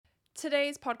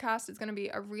Today's podcast is going to be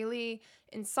a really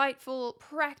insightful,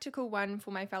 practical one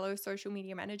for my fellow social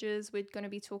media managers. We're going to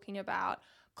be talking about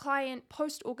client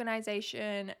post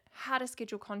organization, how to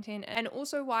schedule content, and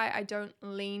also why I don't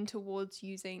lean towards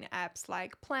using apps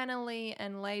like Planoly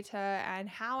and Later, and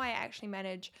how I actually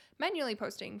manage manually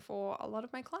posting for a lot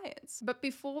of my clients. But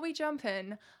before we jump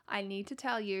in, I need to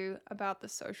tell you about the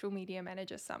Social Media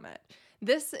Manager Summit.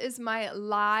 This is my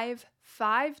live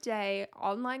 5-day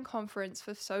online conference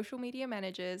for social media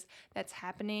managers that's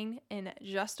happening in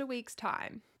just a week's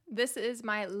time. This is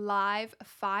my live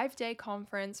 5-day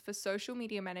conference for social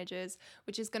media managers,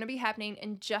 which is going to be happening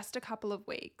in just a couple of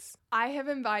weeks. I have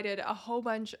invited a whole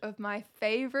bunch of my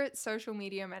favorite social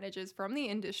media managers from the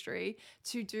industry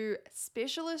to do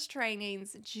specialist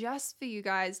trainings just for you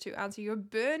guys to answer your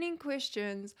burning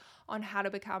questions on how to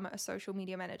become a social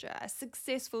media manager, a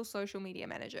successful social media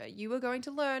manager. You are going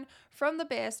to learn from the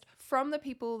best, from the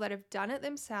people that have done it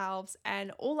themselves,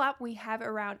 and all up, we have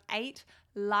around 8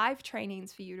 live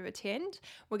trainings for you to attend.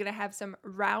 We're going to have some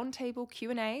roundtable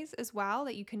Q&As as well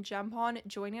that you can jump on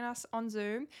joining us on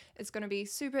Zoom. It's going to be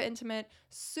super intimate,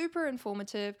 super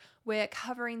informative. We're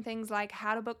covering things like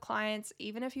how to book clients,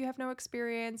 even if you have no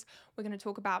experience. We're going to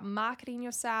talk about marketing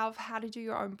yourself, how to do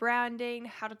your own branding,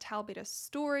 how to tell better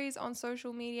stories on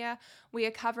social media. We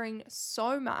are covering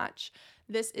so much.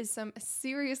 This is some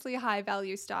seriously high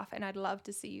value stuff, and I'd love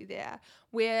to see you there.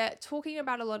 We're talking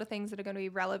about a lot of things that are going to be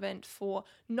relevant for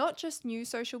not just new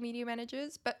social media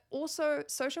managers, but also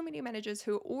social media managers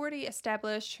who are already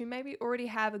established, who maybe already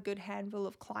have a good handful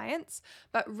of clients,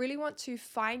 but really want to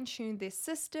fine tune their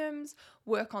systems,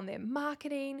 work on their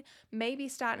marketing, maybe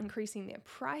start increasing their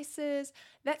prices.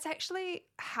 That's actually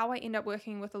how I end up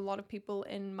working with a lot of people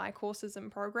in my courses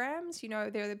and programs. You know,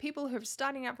 they're the people who are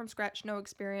starting out from scratch, no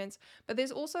experience, but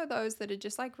there's also those that are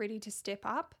just like ready to step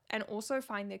up and also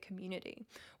find their community.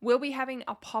 We'll be having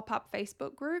a pop-up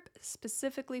Facebook group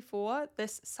specifically for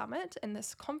this summit and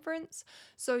this conference.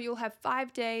 So you'll have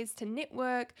 5 days to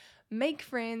network, make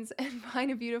friends, and find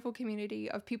a beautiful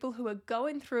community of people who are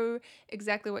going through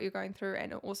exactly what you're going through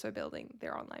and are also building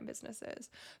their online businesses.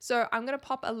 So I'm going to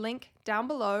pop a link down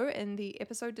below in the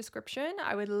episode description.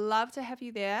 I would love to have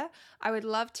you there. I would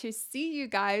love to see you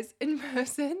guys in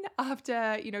person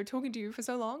after, talking to you for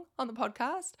so long on the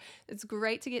podcast. It's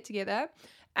great to get together.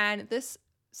 And this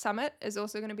summit is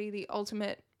also going to be the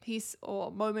ultimate piece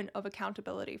or moment of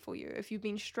accountability for you. If you've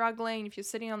been struggling, if you're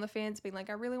sitting on the fence being like,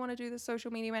 I really want to do this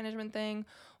social media management thing,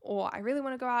 or I really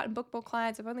want to go out and book more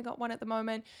clients, I've only got one at the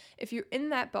moment. If you're in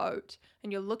that boat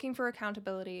and you're looking for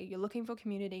accountability, you're looking for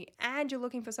community, and you're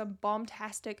looking for some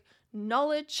bombastic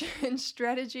knowledge and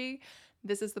strategy,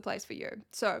 this is the place for you.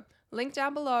 So link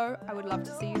down below. I would love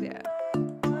to see you there.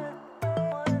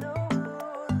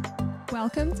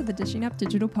 Welcome to the Dishing Up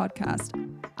Digital podcast.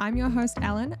 I'm your host,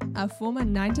 Ellen, a former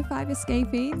 9-to-5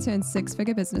 escapee turned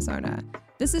 6-figure business owner.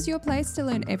 This is your place to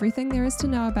learn everything there is to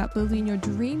know about building your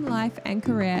dream life and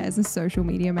career as a social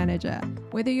media manager.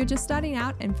 Whether you're just starting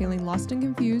out and feeling lost and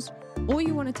confused, or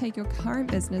you want to take your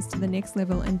current business to the next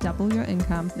level and double your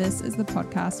income, this is the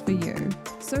podcast for you.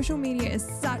 Social media is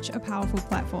such a powerful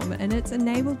platform, and it's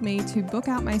enabled me to book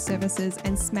out my services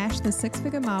and smash the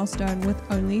 6-figure milestone with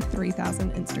only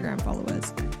 3,000 Instagram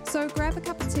followers. So grab a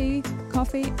cup of tea,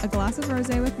 coffee, a glass of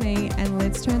rosé with me, and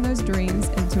let's turn those dreams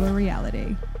into a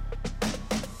reality.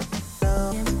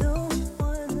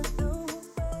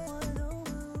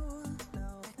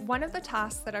 One of the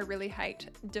tasks that I really hate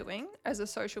doing as a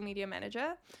social media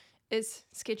manager is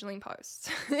scheduling posts.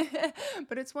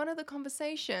 But it's one of the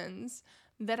conversations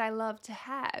that I love to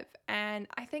have. And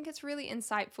I think it's really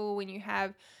insightful when you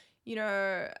have,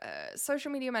 a social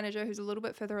media manager who's a little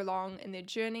bit further along in their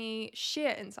journey,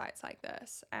 share insights like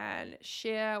this and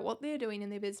share what they're doing in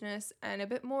their business and a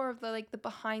bit more of the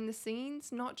behind the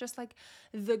scenes, not just like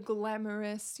the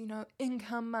glamorous,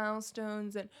 income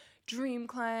milestones and dream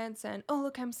clients and, oh,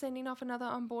 look, I'm sending off another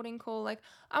onboarding call. Like,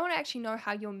 I want to actually know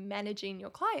how you're managing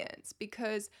your clients,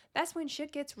 because that's when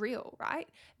shit gets real, right?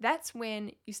 That's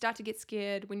when you start to get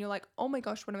scared, when you're like, oh my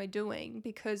gosh, what am I doing?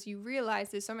 Because you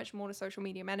realize there's so much more to social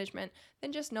media management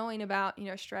than just knowing about,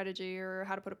 strategy or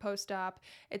how to put a post up.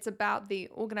 It's about the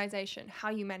organization, how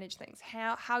you manage things,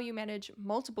 how you manage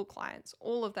multiple clients,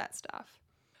 all of that stuff.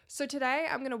 So today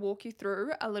I'm going to walk you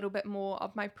through a little bit more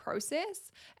of my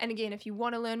process. And again, if you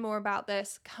want to learn more about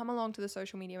this, come along to the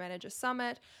Social Media Manager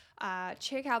Summit.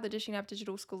 Check out the Dishing Up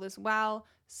Digital School as well.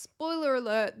 Spoiler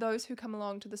alert, those who come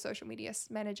along to the Social Media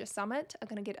Manager Summit are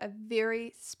going to get a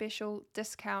very special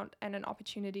discount and an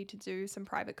opportunity to do some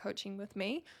private coaching with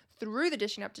me through the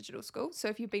Dishing Up Digital School. So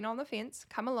if you've been on the fence,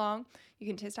 come along. You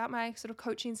can test out my sort of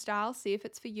coaching style, see if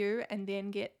it's for you, and then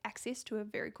get access to a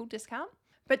very cool discount.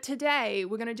 But today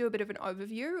we're going to do a bit of an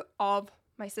overview of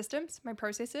my systems, my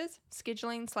processes,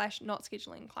 scheduling/not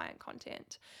scheduling client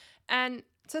content. And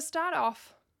to start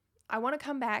off, I want to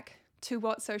come back to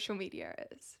what social media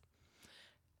is.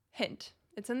 Hint,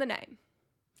 it's in the name.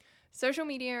 Social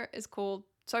media is called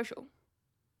social.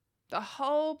 The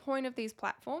whole point of these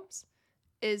platforms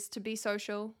is to be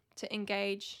social, to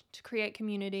engage, to create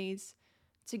communities,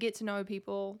 to get to know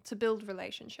people, to build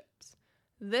relationships.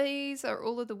 These are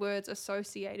all of the words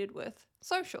associated with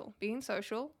social, being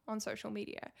social on social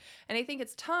media. And I think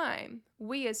it's time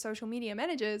we as social media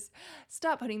managers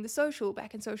start putting the social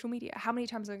back in social media. How many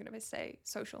times am I going to say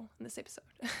social in this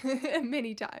episode?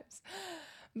 Many times.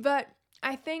 But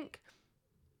I think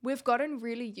we've gotten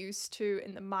really used to,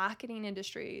 in the marketing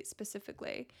industry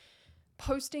specifically,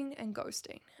 posting and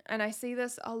ghosting. And I see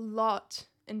this a lot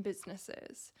in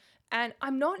businesses. And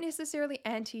I'm not necessarily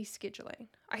anti-scheduling.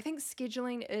 I think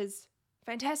scheduling is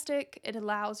fantastic. It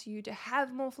allows you to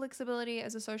have more flexibility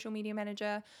as a social media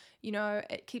manager. You know,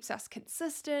 it keeps us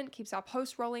consistent, keeps our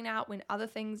posts rolling out when other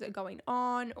things are going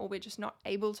on, or we're just not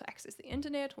able to access the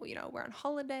internet, or, you know, we're on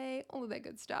holiday, all of that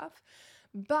good stuff.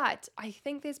 But I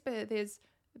think there's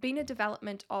been a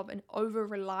development of an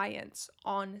over-reliance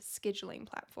on scheduling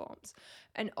platforms,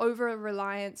 an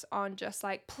over-reliance on just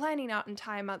like planning out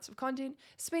entire months of content,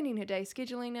 spending a day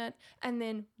scheduling it, and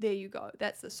then there you go.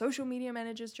 That's the social media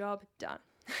manager's job done.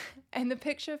 And the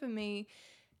picture for me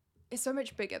is so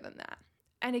much bigger than that.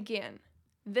 And again,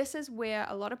 this is where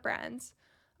a lot of brands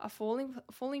are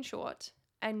falling short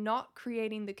and not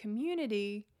creating the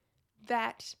community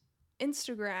that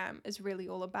Instagram is really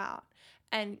all about.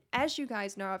 And as you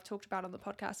guys know, I've talked about on the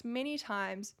podcast many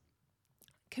times,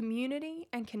 community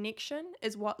and connection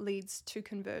is what leads to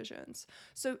conversions.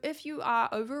 So if you are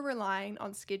over-relying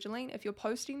on scheduling, if you're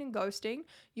posting and ghosting,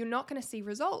 you're not going to see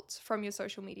results from your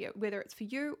social media, whether it's for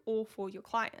you or for your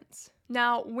clients.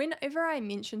 Now, whenever I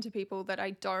mention to people that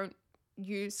I don't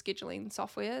use scheduling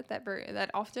software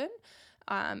that often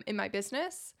in my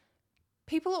business,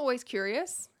 people are always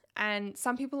curious. And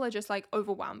some people are just like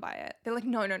overwhelmed by it. They're like,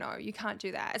 no, you can't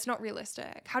do that. It's not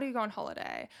realistic. How do you go on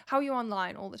holiday? How are you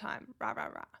online all the time? Rah, rah,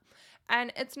 rah.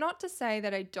 And it's not to say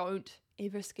that I don't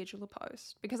ever schedule a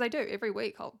post, because I do. Every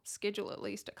week I'll schedule at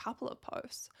least a couple of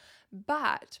posts.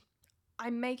 But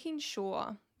I'm making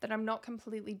sure that I'm not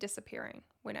completely disappearing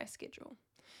when I schedule.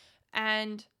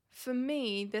 And for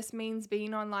me, this means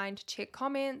being online to check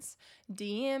comments,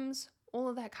 DMs, all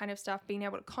of that kind of stuff, being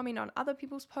able to comment on other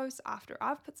people's posts after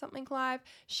I've put something live,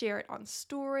 share it on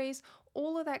stories,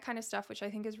 all of that kind of stuff, which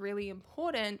I think is really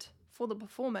important for the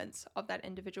performance of that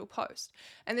individual post.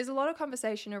 And there's a lot of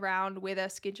conversation around whether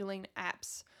scheduling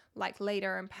apps like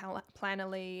Later and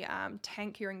Planoly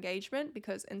tank your engagement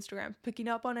because Instagram's picking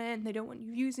up on it and they don't want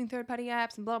you using third-party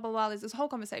apps and blah, blah, blah. There's this whole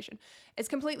conversation. It's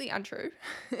completely untrue.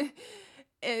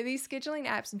 These scheduling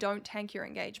apps don't tank your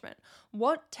engagement.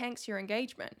 What tanks your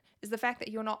engagement is the fact that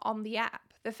you're not on the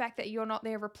app, the fact that you're not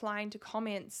there replying to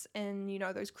comments in, you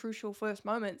know, those crucial first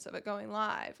moments of it going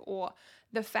live, or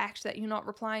the fact that you're not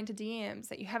replying to DMs,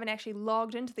 that you haven't actually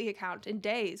logged into the account in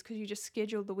days because you just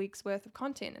scheduled the week's worth of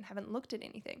content and haven't looked at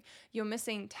anything. You're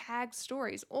missing tagged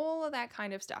stories, all of that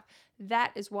kind of stuff.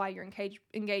 That is why your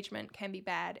engagement can be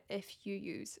bad if you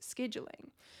use scheduling.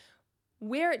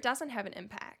 Where it doesn't have an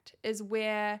impact is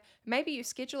where maybe you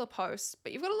schedule a post,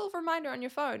 but you've got a little reminder on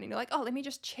your phone and you're like, oh, let me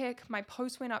just check. My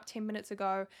post went up 10 minutes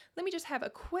ago. Let me just have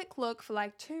a quick look for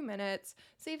like 2 minutes,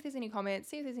 see if there's any comments,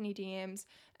 see if there's any DMs,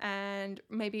 and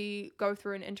maybe go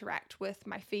through and interact with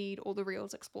my feed or the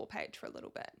Reels Explore page for a little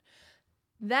bit.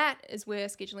 That is where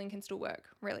scheduling can still work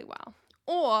really well.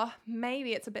 Or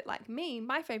maybe it's a bit like me.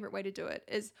 My favorite way to do it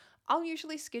is I'll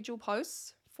usually schedule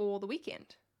posts for the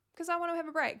weekend because I want to have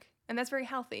a break. And that's very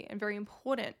healthy and very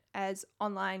important as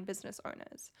online business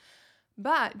owners.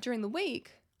 But during the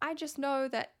week, I just know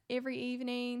that every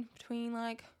evening between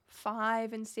like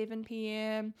 5 and 7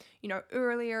 p.m., you know,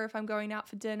 earlier if I'm going out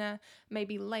for dinner,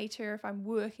 maybe later if I'm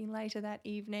working later that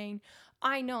evening,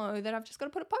 I know that I've just got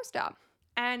to put a post up.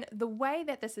 And the way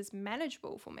that this is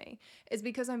manageable for me is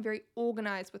because I'm very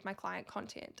organized with my client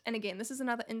content. And again, this is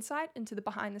another insight into the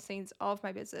behind the scenes of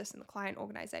my business and the client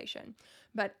organization.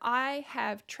 But I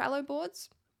have Trello boards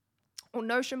or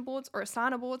Notion boards or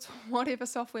Asana boards, whatever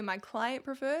software my client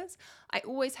prefers. I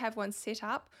always have one set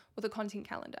up with a content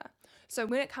calendar. So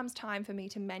when it comes time for me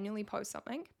to manually post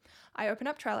something, I open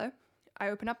up Trello. I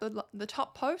open up the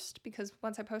top post, because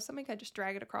once I post something, I just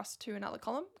drag it across to another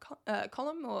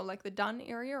column or like the done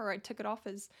area, or I tick it off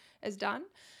as done.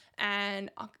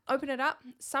 and I'll open it up.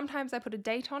 Sometimes I put a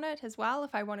date on it as well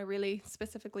if I want to really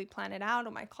specifically plan it out,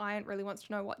 or my client really wants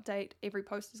to know what date every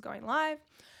post is going live.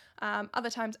 Other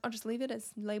times I'll just leave it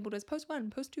as labeled as post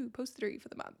 1, post 2, post 3 for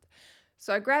the month.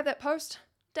 So I grab that post,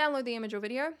 download the image or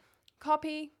video,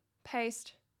 copy,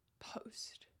 paste,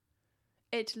 post.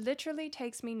 It literally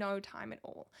takes me no time at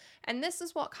all. And this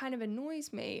is what kind of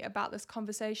annoys me about this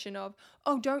conversation of,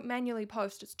 oh, don't manually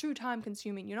post. It's too time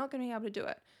consuming. You're not going to be able to do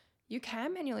it. You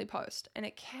can manually post, and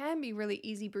it can be really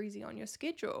easy breezy on your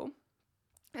schedule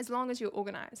as long as you're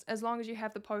organized, as long as you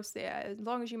have the post there, as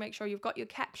long as you make sure you've got your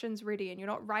captions ready and you're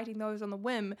not writing those on the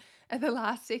whim at the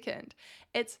last second.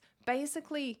 It's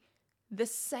basically the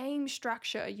same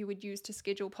structure you would use to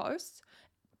schedule posts,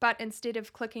 but instead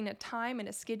of clicking a time and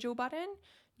a schedule button,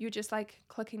 you're just like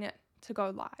clicking it to go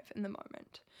live in the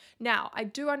moment. Now, I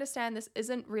do understand this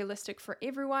isn't realistic for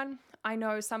everyone. I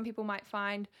know some people might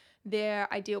find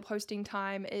their ideal posting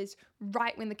time is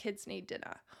right when the kids need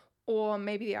dinner. Or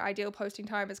maybe their ideal posting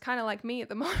time is kind of like me at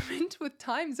the moment with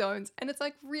time zones, and it's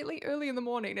like really early in the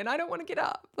morning and I don't want to get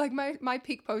up. Like my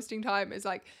peak posting time is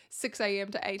like 6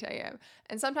 a.m. to 8 a.m.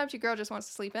 And sometimes your girl just wants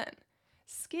to sleep in.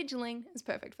 Scheduling is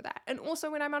perfect for that. And also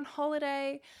when I'm on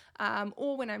holiday,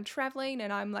 or when I'm traveling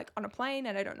and I'm like on a plane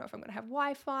and I don't know if I'm going to have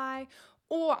Wi-Fi,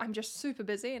 or I'm just super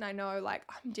busy and I know like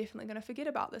I'm definitely going to forget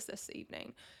about this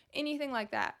evening. Anything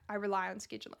like that, I rely on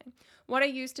scheduling. What I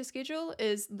use to schedule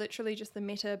is literally just the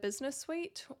Meta Business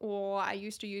Suite, or I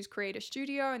used to use Creator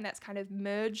Studio, and that's kind of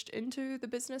merged into the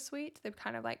Business Suite. They're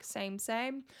kind of like same.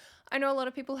 I know a lot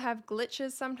of people have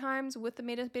glitches sometimes with the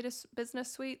Meta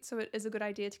Business Suite, so it is a good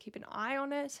idea to keep an eye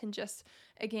on it and just,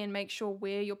 again, make sure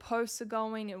where your posts are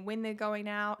going and when they're going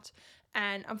out.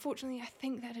 And unfortunately, I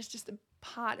think that is just a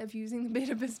part of using the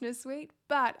Meta Business Suite,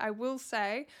 but I will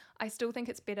say I still think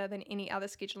it's better than any other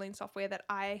scheduling software that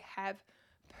I have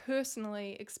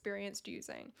personally experienced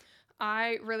using.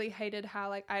 I really hated how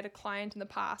like I had a client in the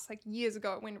past, like years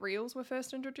ago when Reels were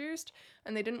first introduced,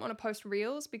 and they didn't want to post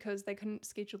Reels because they couldn't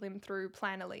schedule them through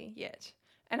Planoly yet.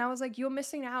 And I was like, you're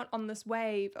missing out on this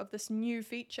wave of this new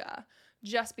feature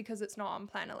just because it's not on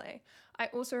Planoly. I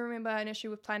also remember an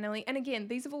issue with Planoly, and again,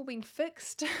 these have all been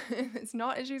fixed. It's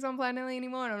not issues on Planoly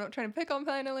anymore, and I'm not trying to pick on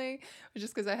Planoly,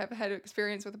 just because I have had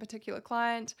experience with a particular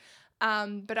client.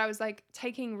 But I was like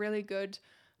taking really good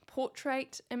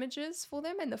portrait images for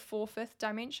them in the 4/5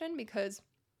 dimension, because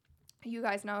you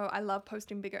guys know I love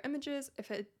posting bigger images.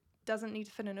 If it doesn't need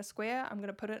to fit in a square, I'm going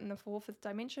to put it in the 4/5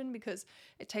 dimension because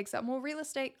it takes up more real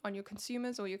estate on your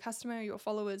consumers or your customer or your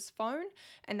followers' phone,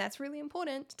 and that's really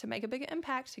important to make a bigger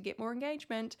impact, to get more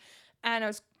engagement. And I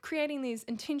was creating these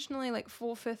intentionally like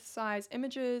 4/5 size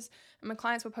images, and my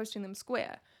clients were posting them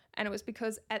square. And it was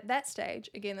because at that stage,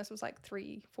 again, this was like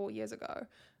 3-4 years ago,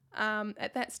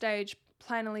 at that stage,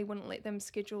 Planoly wouldn't let them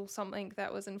schedule something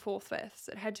that was in 4/5.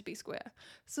 It had to be square.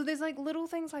 So there's like little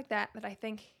things like that I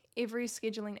think every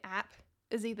scheduling app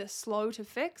is either slow to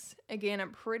fix. Again,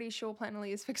 I'm pretty sure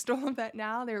Planoly has fixed all of that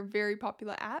now. They're a very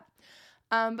popular app.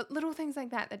 But little things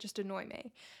like that just annoy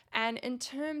me. And in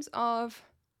terms of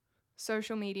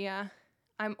social media,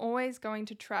 I'm always going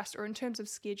to trust, or in terms of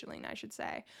scheduling, I should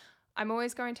say, I'm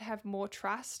always going to have more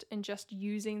trust in just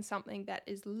using something that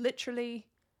is literally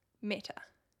Meta.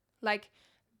 Like,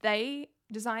 they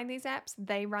design these apps,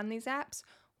 they run these apps.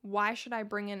 Why should I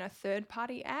bring in a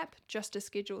third-party app just to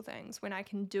schedule things when I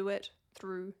can do it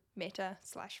through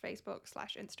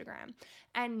Meta/Facebook/Instagram?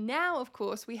 And now, of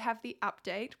course, we have the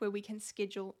update where we can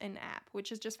schedule in app,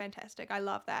 which is just fantastic. I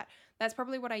love that. That's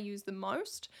probably what I use the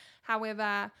most.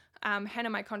 However, Hannah,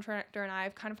 my contractor, and I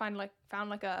have kind of found like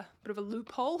a bit of a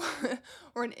loophole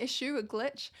or an issue, a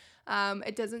glitch.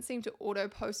 It doesn't seem to auto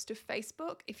post to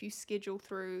Facebook if you schedule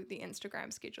through the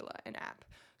Instagram scheduler in app.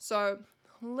 So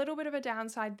a little bit of a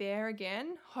downside there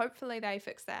again. Hopefully they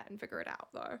fix that and figure it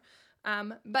out though.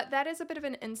 But that is a bit of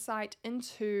an insight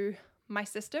into my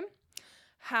system,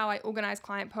 how I organize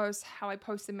client posts, how I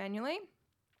post them manually.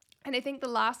 And I think the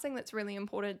last thing that's really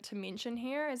important to mention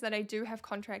here is that I do have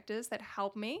contractors that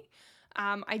help me.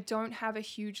 I don't have a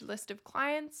huge list of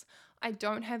clients. I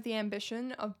don't have the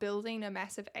ambition of building a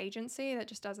massive agency that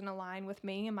just doesn't align with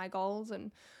me and my goals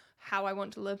and how I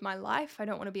want to live my life. I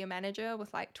don't want to be a manager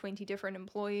with like 20 different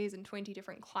employees and 20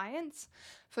 different clients.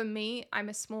 For me, I'm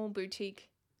a small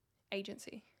boutique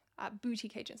agency.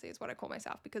 Boutique agency is what I call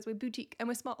myself, because we're boutique and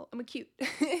we're small and we're cute.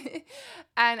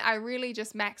 And I really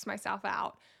just max myself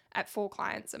out at 4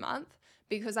 clients a month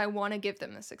because I want to give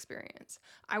them this experience.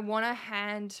 I want to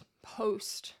hand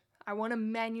post. I want to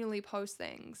manually post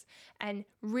things and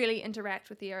really interact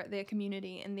with their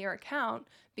community and their account,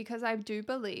 because I do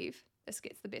believe, office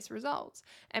gets the best results.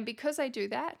 And because I do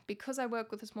that, because I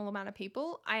work with a small amount of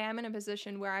people, I am in a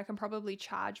position where I can probably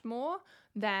charge more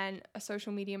than a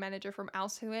social media manager from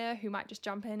elsewhere who might just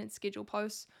jump in and schedule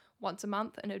posts once a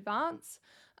month in advance.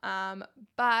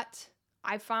 But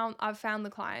I've found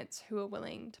the clients who are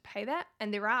willing to pay that,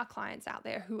 and there are clients out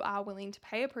there who are willing to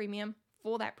pay a premium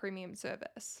for that premium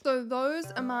service. So those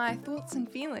are my thoughts and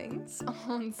feelings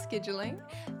on scheduling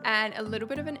and a little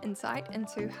bit of an insight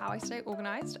into how I stay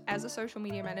organized as a social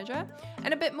media manager,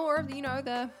 and a bit more of,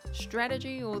 the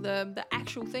strategy or the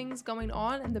actual things going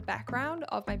on in the background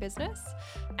of my business.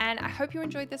 And I hope you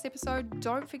enjoyed this episode.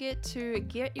 Don't forget to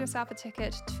get yourself a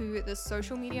ticket to the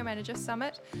Social Media Manager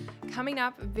Summit coming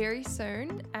up very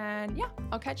soon. And yeah,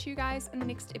 I'll catch you guys in the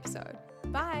next episode.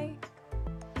 Bye.